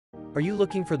Are you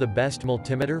looking for the best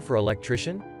multimeter for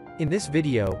electrician? In this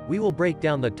video, we will break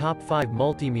down the top 5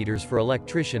 multimeters for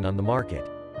electrician on the market.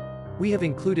 We have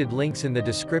included links in the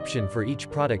description for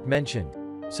each product mentioned,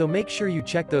 so make sure you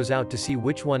check those out to see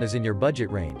which one is in your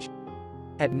budget range.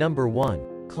 At number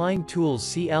 1, Klein Tools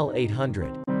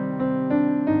CL800.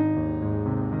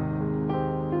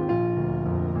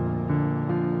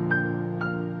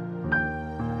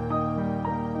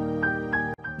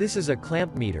 This is a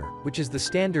clamp meter, which is the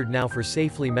standard now for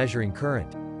safely measuring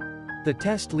current. The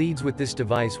test leads with this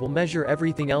device will measure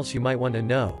everything else you might want to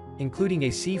know, including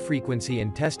AC frequency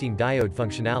and testing diode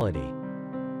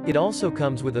functionality. It also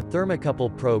comes with a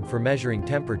thermocouple probe for measuring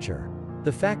temperature.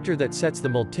 The factor that sets the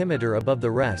multimeter above the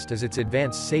rest is its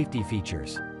advanced safety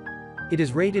features. It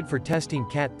is rated for testing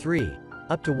Cat 3,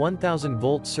 up to 1000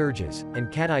 volt surges,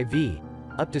 and Cat IV,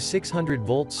 up to 600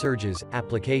 volt surges,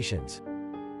 applications.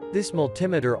 This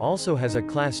multimeter also has a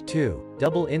Class 2,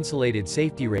 double insulated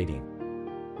safety rating.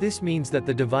 This means that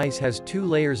the device has 2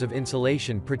 layers of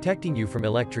insulation protecting you from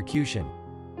electrocution.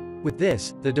 With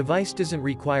this, the device doesn't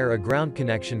require a ground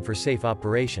connection for safe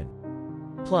operation.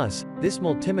 Plus, this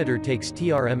multimeter takes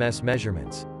TRMS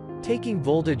measurements. Taking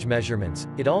voltage measurements,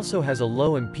 it also has a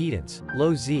low impedance,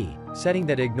 low Z, setting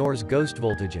that ignores ghost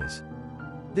voltages.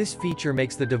 This feature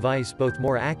makes the device both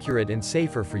more accurate and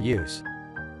safer for use.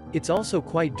 It's also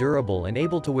quite durable and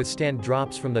able to withstand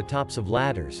drops from the tops of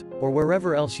ladders, or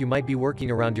wherever else you might be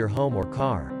working around your home or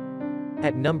car.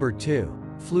 At number 2,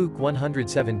 Fluke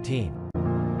 117.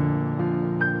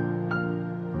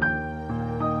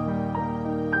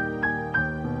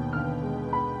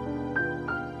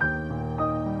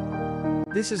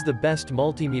 This is the best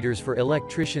multimeters for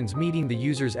electricians, meeting the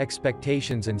user's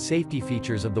expectations and safety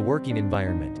features of the working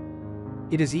environment.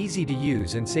 It is easy to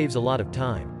use and saves a lot of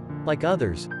time. Like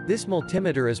others, this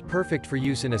multimeter is perfect for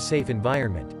use in a safe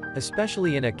environment,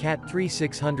 especially in a Cat 3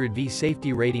 600V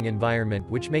safety rating environment,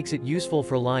 which makes it useful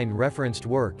for line-referenced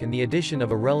work and the addition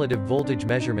of a relative voltage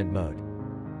measurement mode.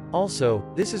 Also,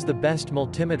 this is the best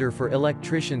multimeter for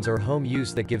electricians or home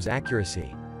use that gives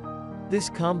accuracy. This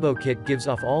combo kit gives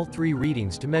off all 3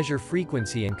 readings to measure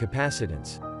frequency and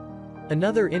capacitance.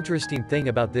 Another interesting thing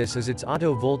about this is its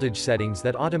auto voltage settings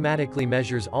that automatically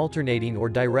measures alternating or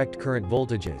direct current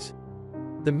voltages.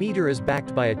 The meter is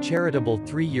backed by a charitable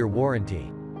 3-year warranty.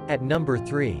 At number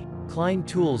 3, Klein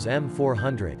Tools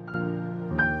M400.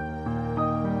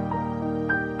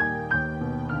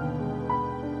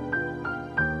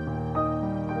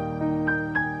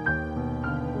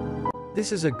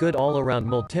 This is a good all-around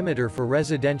multimeter for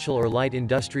residential or light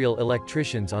industrial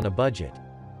electricians on a budget.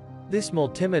 This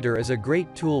multimeter is a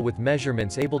great tool with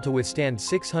measurements able to withstand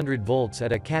 600 volts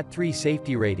at a Cat 3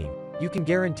 safety rating. You can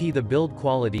guarantee the build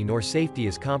quality nor safety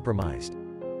is compromised.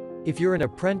 If you're an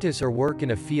apprentice or work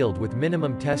in a field with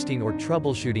minimum testing or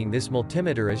troubleshooting, this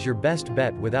multimeter is your best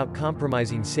bet without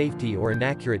compromising safety or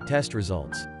inaccurate test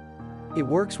results. It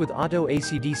works with auto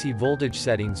AC/DC voltage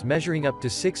settings measuring up to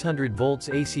 600 volts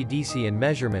AC/DC and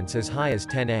measurements as high as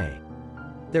 10A.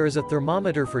 There is a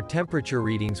thermometer for temperature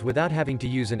readings without having to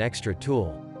use an extra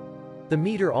tool. The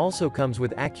meter also comes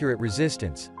with accurate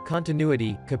resistance,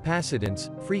 continuity, capacitance,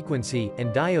 frequency,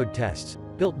 and diode tests,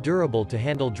 built durable to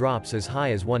handle drops as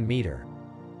high as 1 meter.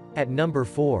 At number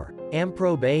 4,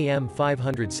 Amprobe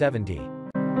AM570.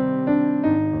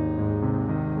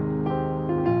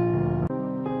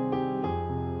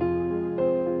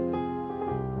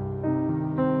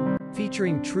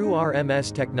 Featuring true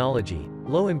RMS technology,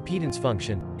 low impedance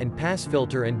function, and pass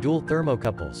filter and dual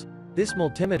thermocouples, this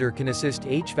multimeter can assist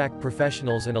HVAC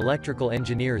professionals and electrical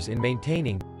engineers in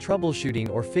maintaining, troubleshooting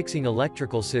or fixing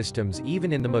electrical systems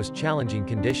even in the most challenging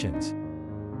conditions.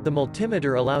 The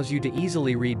multimeter allows you to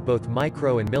easily read both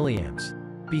micro and milliamps.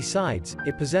 Besides,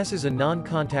 it possesses a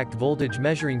non-contact voltage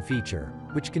measuring feature,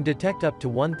 which can detect up to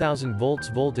 1000 volts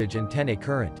voltage and 10A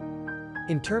current.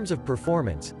 In terms of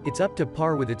performance, it's up to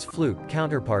par with its Fluke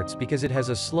counterparts because it has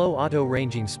a slow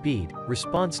auto-ranging speed,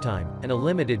 response time, and a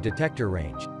limited detector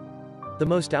range. The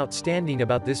most outstanding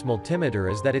about this multimeter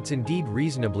is that it's indeed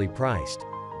reasonably priced.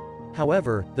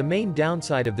 However, the main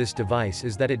downside of this device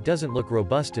is that it doesn't look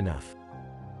robust enough.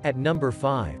 At number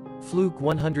 5, Fluke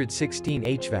 116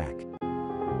 HVAC.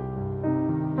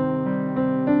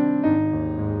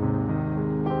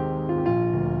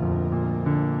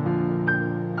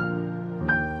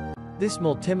 This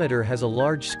multimeter has a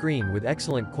large screen with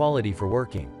excellent quality for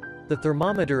working. The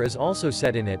thermometer is also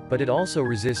set in it, but it also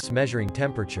resists measuring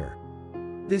temperature.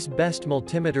 This best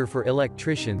multimeter for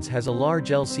electricians has a large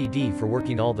LCD for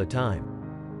working all the time.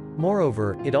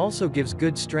 Moreover, it also gives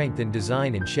good strength in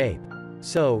design and shape.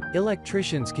 So,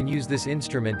 electricians can use this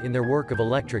instrument in their work of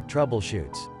electric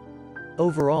troubleshoots.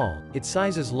 Overall, its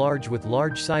size is large with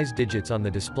large size digits on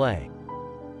the display.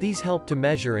 These help to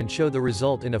measure and show the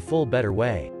result in a better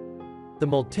way. The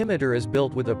multimeter is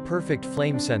built with a perfect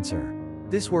flame sensor.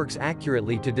 This works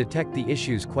accurately to detect the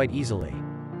issues quite easily.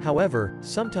 However,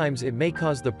 sometimes it may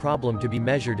cause the problem to be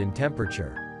measured in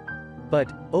temperature.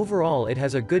 But, overall it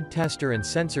has a good tester and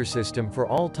sensor system for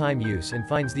all-time use and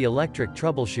finds the electric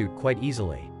troubleshoot quite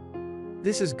easily.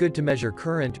 This is good to measure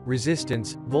current,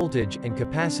 resistance, voltage, and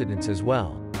capacitance as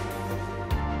well.